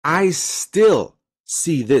I still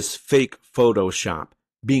see this fake Photoshop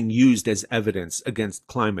being used as evidence against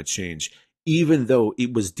climate change, even though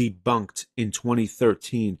it was debunked in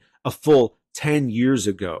 2013, a full 10 years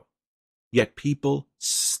ago. Yet people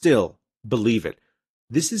still believe it.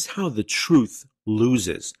 This is how the truth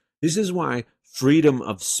loses. This is why freedom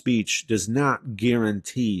of speech does not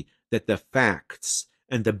guarantee that the facts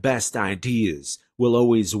and the best ideas will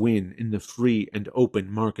always win in the free and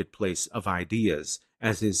open marketplace of ideas,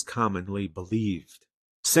 as is commonly believed.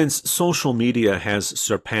 Since social media has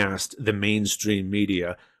surpassed the mainstream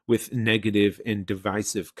media with negative and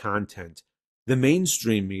divisive content, the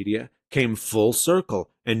mainstream media came full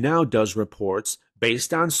circle and now does reports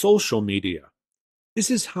based on social media.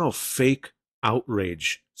 This is how fake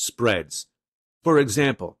outrage spreads. For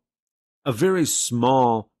example, a very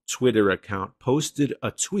small Twitter account posted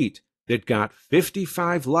a tweet that got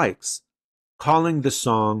 55 likes, calling the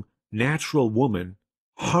song Natural Woman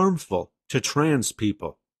harmful to trans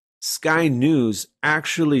people. Sky News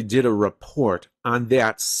actually did a report on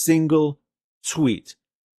that single tweet,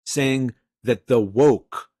 saying that the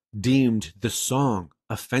woke deemed the song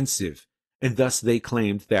offensive, and thus they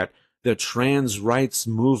claimed that the trans rights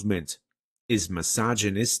movement is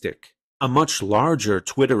misogynistic. A much larger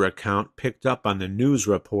Twitter account picked up on the news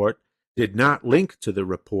report, did not link to the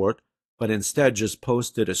report, but instead just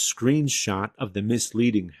posted a screenshot of the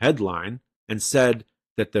misleading headline and said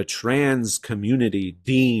that the trans community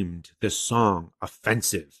deemed the song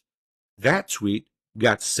offensive. That tweet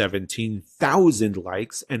got 17,000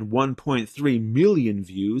 likes and 1.3 million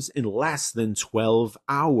views in less than 12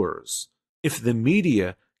 hours. If the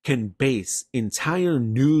media can base entire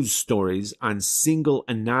news stories on single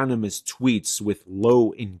anonymous tweets with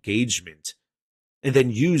low engagement, and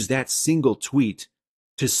then use that single tweet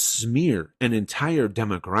to smear an entire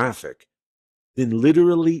demographic, then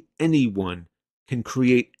literally anyone can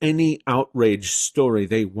create any outrage story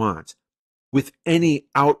they want, with any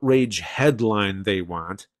outrage headline they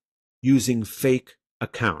want, using fake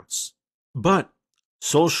accounts. But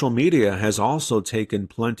social media has also taken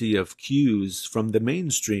plenty of cues from the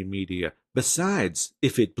mainstream media. Besides,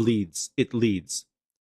 if it bleeds, it leads.